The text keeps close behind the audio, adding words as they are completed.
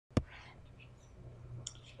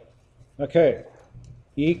Okay,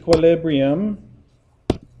 equilibrium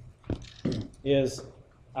is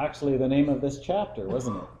actually the name of this chapter,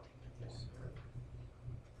 wasn't it?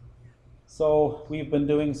 So we've been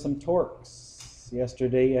doing some torques.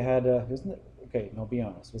 Yesterday you had a, isn't it? Okay, no, be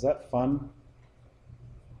honest. Was that fun?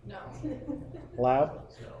 No. Lab?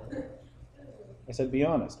 I said be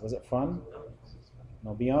honest. Was it fun?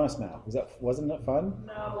 No, be honest now. Wasn't it fun?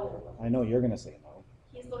 No. I know you're going to say no.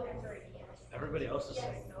 He's still answering yes. Everybody else is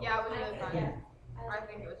saying no. Yeah, it was really fun. I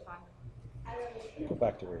think it was fun. Go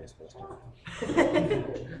back to where you're supposed to.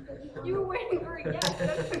 You were waiting for a yes.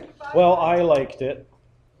 That's fun. Well, I liked it.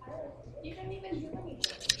 You didn't even do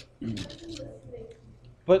anything.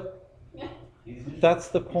 But that's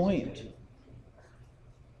the point.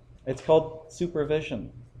 It's called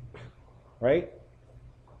supervision, right?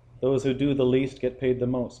 Those who do the least get paid the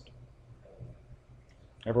most.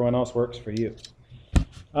 Everyone else works for you.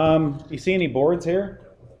 You see any boards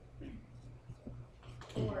here?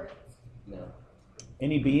 No.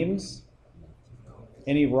 Any beams?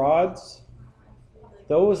 Any rods?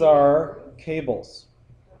 Those are cables.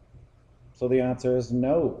 So the answer is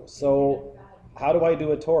no. So how do I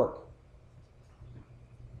do a torque?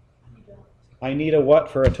 I need a what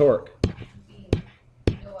for a torque?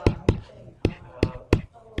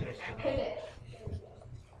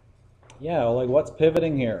 Yeah, like what's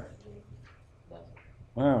pivoting here?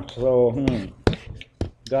 Wow, so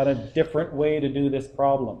got a different way to do this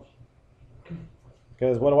problem.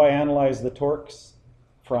 Because what do I analyze the torques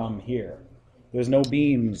from here? There's no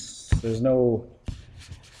beams, there's no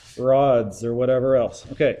rods or whatever else.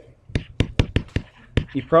 Okay.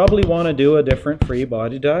 You probably want to do a different free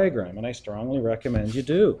body diagram, and I strongly recommend you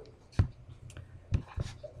do.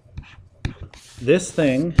 This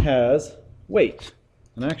thing has weight.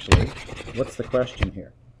 And actually, what's the question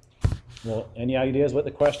here? Well, any ideas what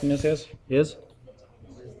the question is?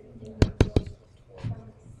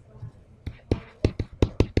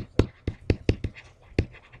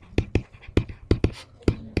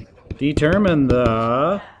 Determine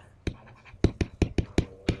the...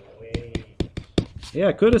 Yeah,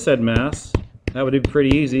 I could have said mass. That would be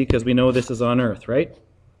pretty easy because we know this is on Earth, right?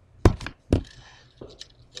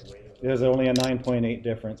 There's only a 9.8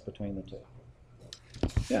 difference between the two.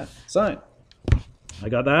 Yeah, sine. I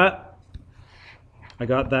got that. I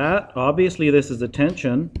got that. Obviously, this is a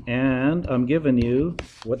tension, and I'm giving you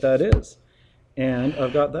what that is. And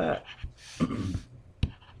I've got that.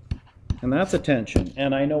 And that's a tension,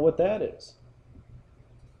 and I know what that is.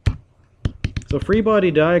 So free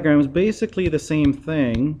body diagram is basically the same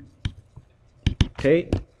thing, okay?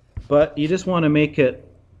 But you just want to make it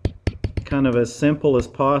kind of as simple as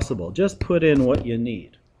possible. Just put in what you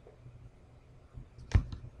need.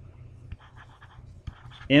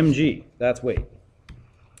 mg, that's weight.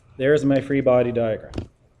 There's my free body diagram.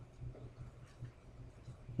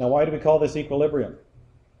 Now why do we call this equilibrium?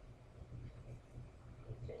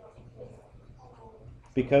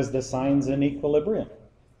 Because the sign's in equilibrium.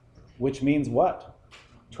 Which means what?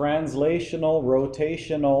 Translational,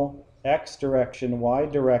 rotational, x direction, y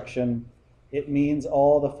direction. It means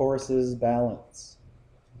all the forces balance.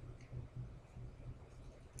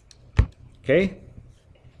 Okay?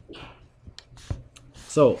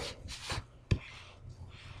 So,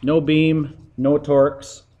 no beam, no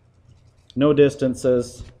torques, no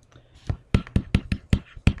distances.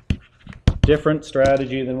 Different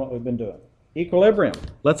strategy than what we've been doing. Equilibrium.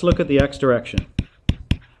 Let's look at the x direction.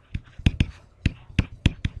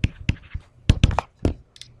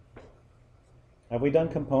 Have we done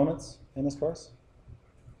components in this course?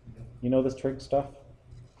 You know this trig stuff?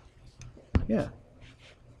 Yeah.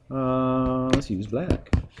 Let's use black.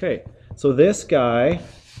 Okay, so this guy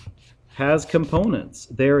has components.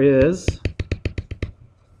 There is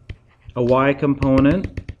a y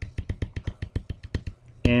component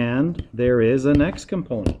and there is an x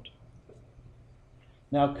component.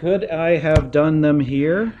 Now, could I have done them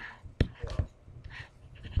here?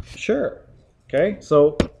 Sure. Okay,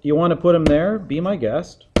 so you want to put them there? Be my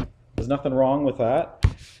guest. There's nothing wrong with that.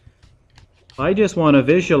 I just want to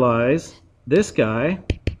visualize this guy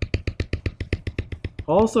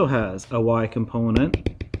also has a y component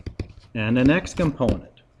and an x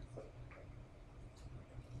component.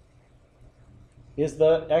 Is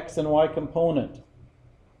the x and y component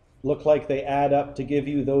look like they add up to give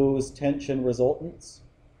you those tension resultants?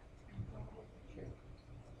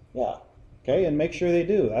 Yeah. Okay, and make sure they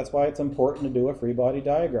do. That's why it's important to do a free body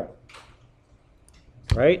diagram.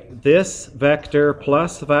 Right? This vector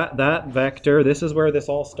plus that vector, this is where this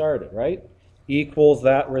all started, right? Equals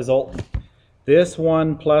that resultant. This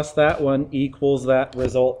one plus that one equals that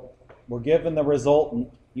resultant. We're given the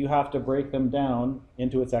resultant you have to break them down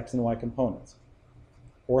into its x and y components.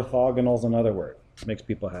 Orthogonals, another word. Makes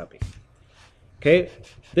people happy. Okay,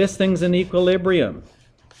 this thing's in equilibrium.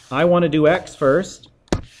 I want to do x first.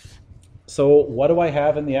 So what do I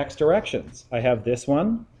have in the x directions? I have this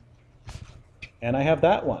one, and I have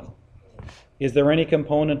that one. Is there any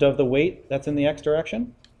component of the weight that's in the x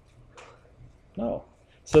direction? No.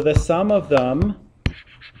 So the sum of them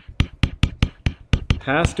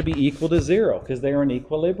has to be equal to 0 because they're in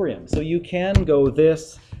equilibrium. So you can go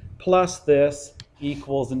this plus this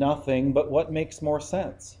equals nothing, but what makes more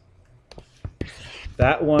sense?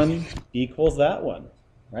 That one equals that one,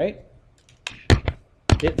 right?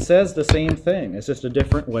 It says the same thing. It's just a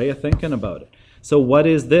different way of thinking about it. So what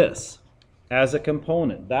is this as a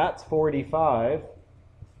component? That's 45.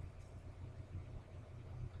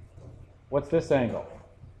 What's this angle?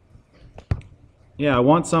 Yeah, I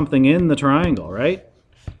want something in the triangle, right?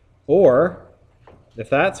 Or if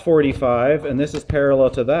that's 45 and this is parallel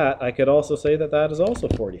to that, I could also say that that is also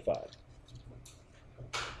 45.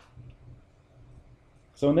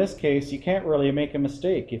 So in this case, you can't really make a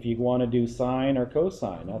mistake if you want to do sine or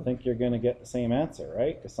cosine. I think you're going to get the same answer,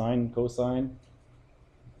 right? Sine, cosine,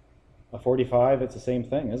 a 45, it's the same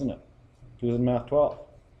thing, isn't it? Who's in Math 12?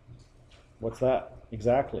 What's that?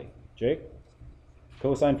 Exactly. Jake?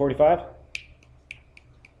 Cosine 45?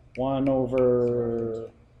 1 over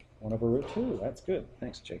root 2. That's good.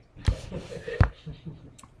 Thanks, Jake.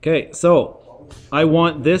 Okay, so I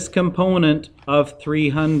want this component of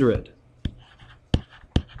 300,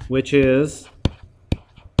 which is,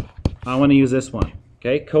 I want to use this one.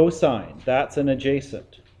 Okay, cosine, that's an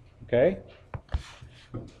adjacent. Okay,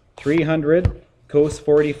 300 cos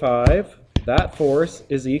 45, that force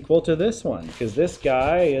is equal to this one because this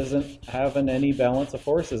guy isn't having any balance of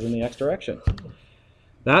forces in the x direction.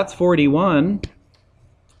 That's 41.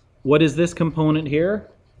 What is this component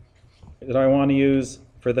here that I want to use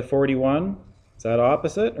for the 41? Is that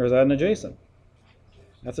opposite or is that an adjacent?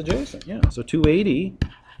 That's adjacent, yeah. So 280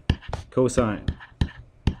 cosine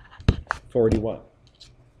 41.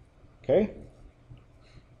 Okay?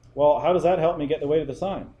 Well, how does that help me get the weight of the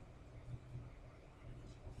sine?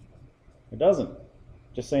 It doesn't.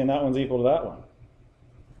 Just saying that one's equal to that one.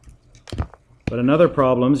 But in other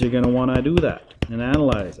problems, you're going to want to do that and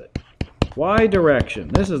analyze it. Y direction.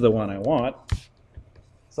 This is the one I want.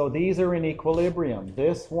 So these are in equilibrium.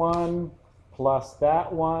 This one plus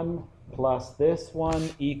that one plus this one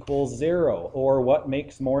equals 0. Or what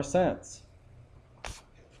makes more sense?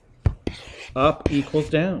 Up equals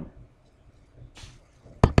down.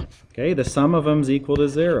 Okay, the sum of them is equal to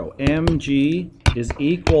 0. mg is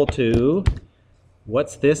equal to,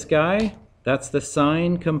 what's this guy? That's the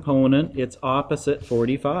sine component. It's opposite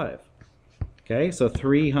 45. Okay, so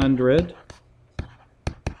 300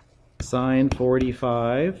 sine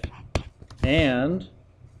 45. And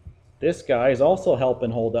this guy is also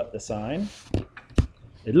helping hold up the sine.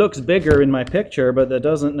 It looks bigger in my picture, but that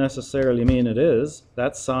doesn't necessarily mean it is.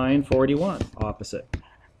 That's sine 41, opposite.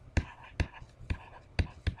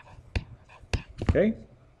 Okay?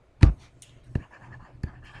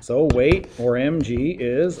 So weight, or mg,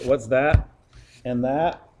 is, what's that and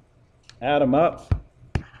that? Add them up.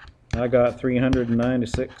 I got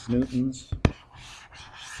 396 newtons.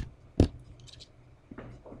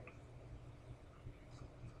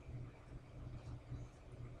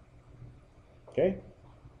 Okay?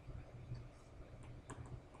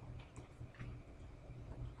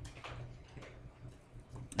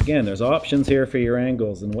 Again, there's options here for your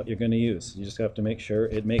angles and what you're going to use. You just have to make sure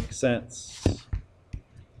it makes sense.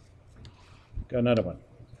 Got another one.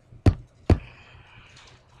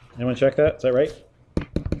 Anyone check that? Is that right?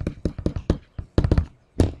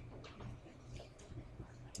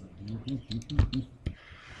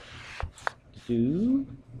 Do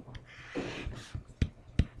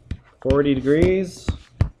 40 degrees,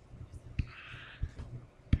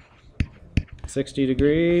 60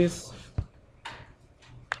 degrees,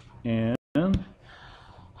 and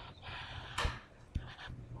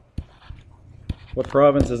what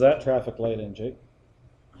province is that traffic light in, Jake?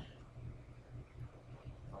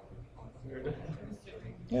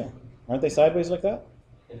 Yeah. Aren't they sideways like that?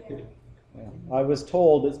 Yeah. I was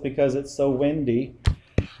told it's because it's so windy.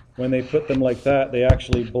 When they put them like that, they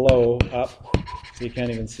actually blow up so you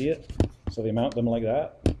can't even see it. So they mount them like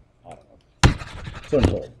that. I don't know. That's what I'm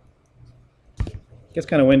told. Gets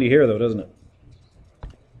kind of windy here though, doesn't it?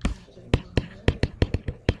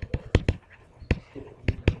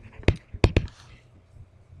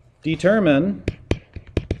 Determine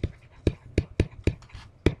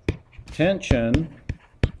tension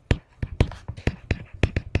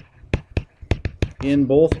in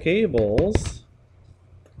both cables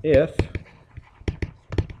if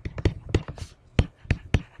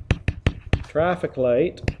traffic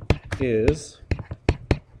light is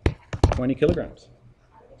 20 kilograms.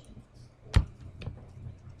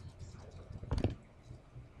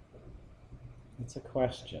 It's a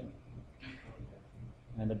question,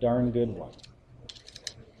 and a darn good one.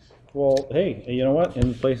 Well, hey, you know what?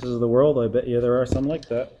 In places of the world, I bet you there are some like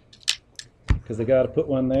that, because they got to put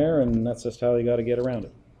one there, and that's just how they got to get around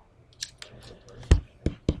it.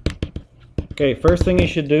 Okay, first thing you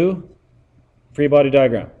should do, free body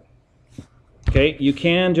diagram. Okay, you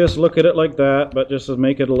can just look at it like that, but just to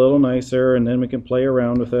make it a little nicer, and then we can play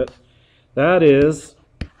around with it. That is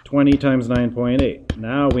 20 times 9.8.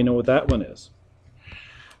 Now we know what that one is.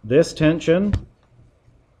 This tension,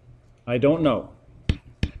 I don't know.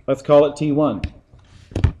 Let's call it T1.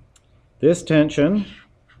 This tension,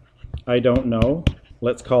 I don't know.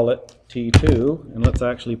 Let's call it T2, and let's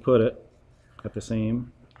actually put it at the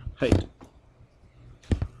same height.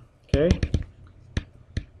 Okay,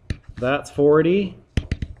 that's 40,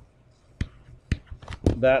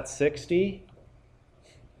 that's 60.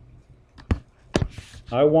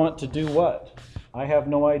 I want to do what? I have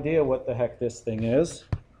no idea what the heck this thing is,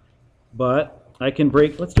 but I can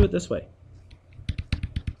break, let's do it this way.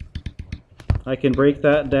 I can break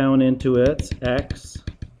that down into its X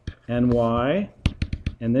and Y,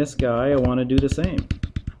 and this guy I want to do the same.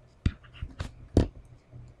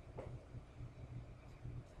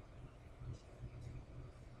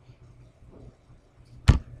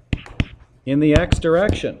 In the X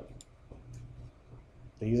direction,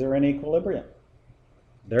 these are in equilibrium.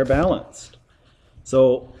 They're balanced.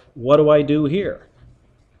 So what do I do here?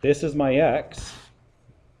 This is my X.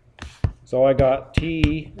 So I got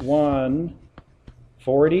T1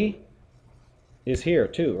 40 is here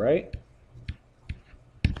too, right?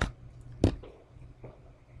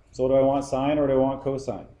 So do I want sine or do I want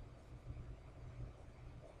cosine?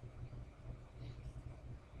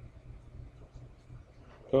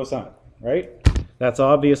 Cosine, right? That's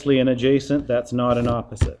obviously an adjacent, that's not an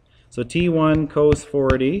opposite. So T1 cos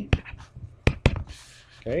 40,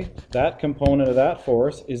 okay, that component of that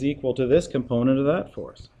force is equal to this component of that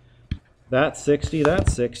force. That's 60,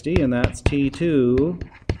 and that's T2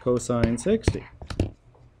 cosine 60.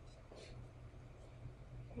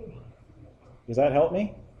 Does that help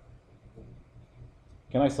me?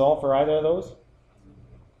 Can I solve for either of those?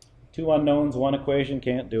 Two unknowns, one equation,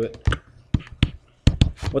 can't do it.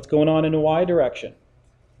 What's going on in the Y direction?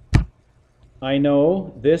 I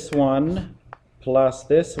know this one plus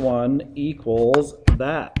this one equals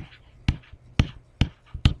that.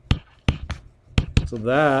 So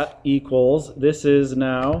that equals, this is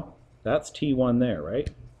now, that's T1 there, right?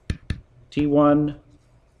 T1,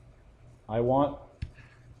 I want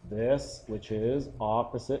this, which is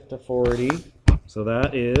opposite to 40. So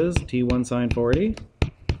that is T1 sine 40.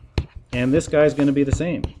 And this guy's going to be the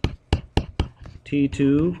same.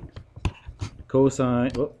 T2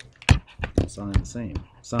 cosine, whoop, sine the same,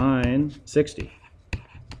 sine 60.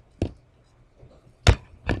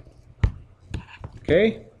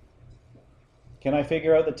 Okay? Can I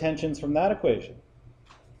figure out the tensions from that equation?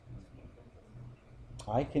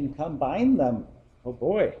 I can combine them. Oh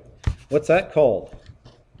boy. What's that called?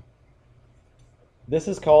 This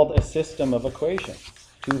is called a system of equations.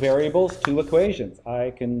 Two variables, two equations.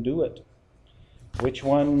 I can do it. Which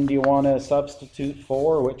one do you want to substitute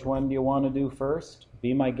for? Which one do you want to do first?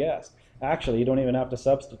 Be my guest. Actually, you don't even have to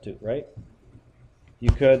substitute, right? You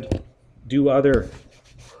could do other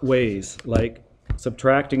ways, like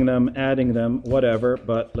subtracting them, adding them, whatever,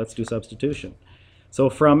 but let's do substitution. So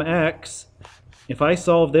from X, if I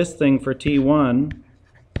solve this thing for T1,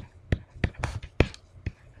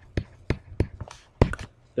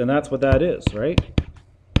 then that's what that is, right?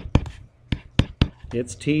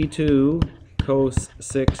 It's T2 cos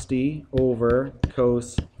 60 over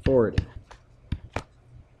cos 40.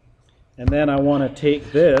 And then I want to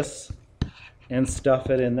take this and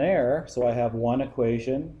stuff it in there, so I have one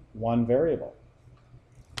equation, one variable,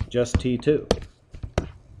 just T2.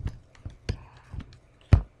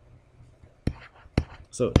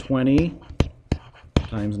 So 20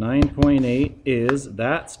 times 9.8 is,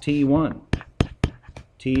 that's T1.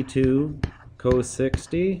 T2 cos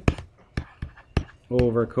 60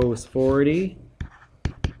 over cos 40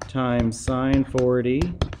 times sine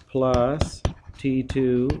 40 plus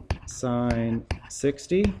T2 sine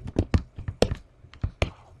 60.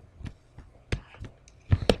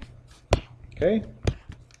 Okay.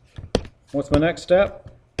 What's my next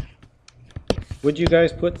step? Would you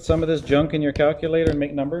guys put some of this junk in your calculator and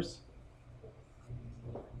make numbers?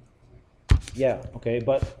 Yeah, okay,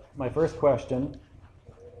 but my first question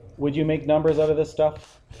would you make numbers out of this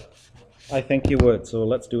stuff? I think you would, so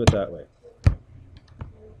let's do it that way.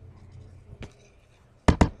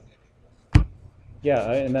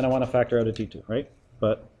 Yeah, and then I want to factor out a T2, right?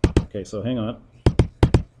 But, okay, so hang on.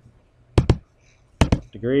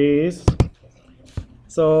 Degrees.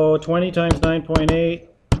 So 20 times 9.8.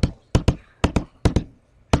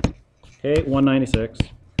 Okay, 196.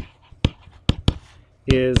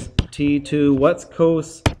 Is T2, what's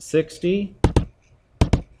cos 60?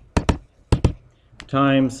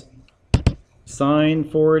 Times sine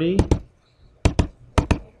 40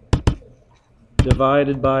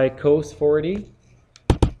 divided by cos 40.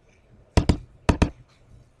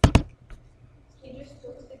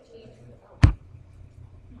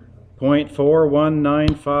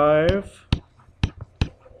 0.4195.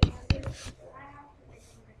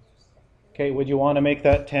 Okay, would you want to make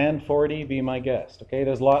that 10, 40? Be my guest. Okay,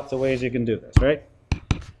 there's lots of ways you can do this, right?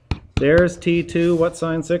 There's T2, what's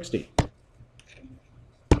sine 60?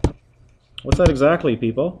 What's that exactly,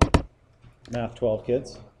 people? Math 12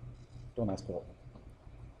 kids. Don't ask Phil.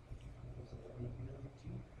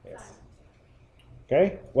 Yes.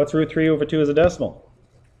 Okay, what's root 3 over 2 as a decimal?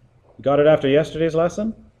 You got it after yesterday's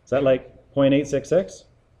lesson? Is that like 0.866?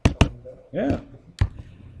 Yeah.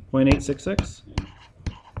 0.866.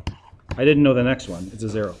 I didn't know the next one. It's a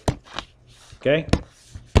 0. Okay?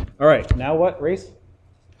 All right, now what, Race?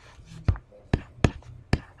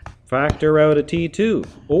 Factor out a T2.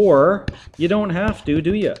 Or, you don't have to,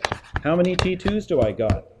 do you? How many T2s do I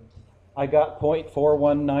got? I got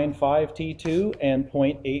 0.4195 T2 and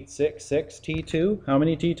 0.866 T2. How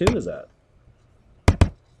many T2 is that?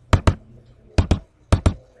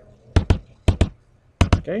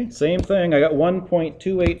 Okay, same thing. I got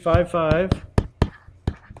 1.2855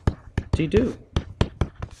 T2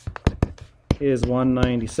 is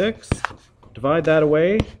 196. Divide that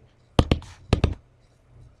away.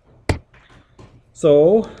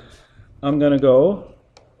 So I'm going to go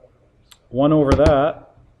 1 over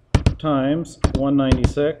that times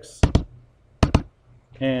 196,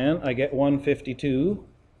 and I get 152.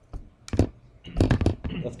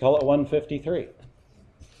 Let's call it 153.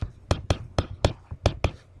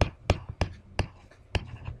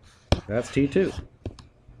 That's T2.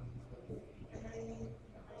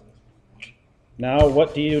 Now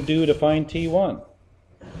what do you do to find T1?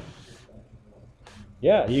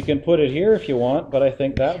 Yeah, you can put it here if you want, but I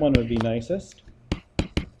think that one would be nicest.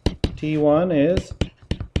 T1 is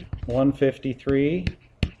 153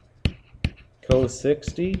 cos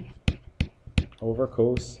 60 over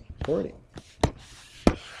cos 40.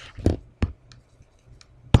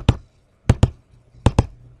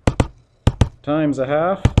 Times a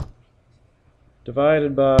half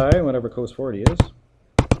divided by whatever cos 40 is.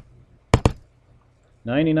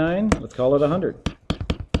 99, let's call it 100.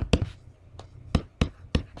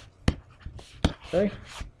 Okay.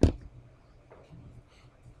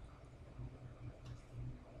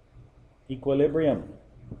 Equilibrium.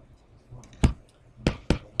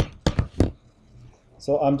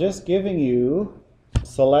 So I'm just giving you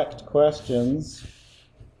select questions.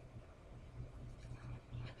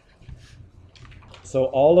 So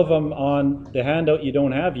all of them on the handout you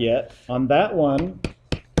don't have yet. On that one,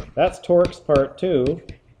 that's Torx part 2.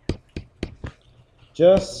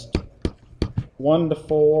 Just 1 to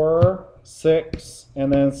 4, 6,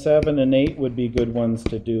 and then 7 and 8 would be good ones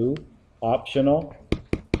to do. Optional.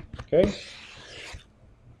 Okay?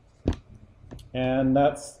 And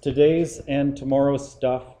that's today's and tomorrow's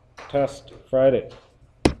stuff. Test Friday.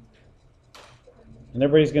 And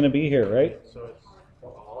everybody's going to be here, right? So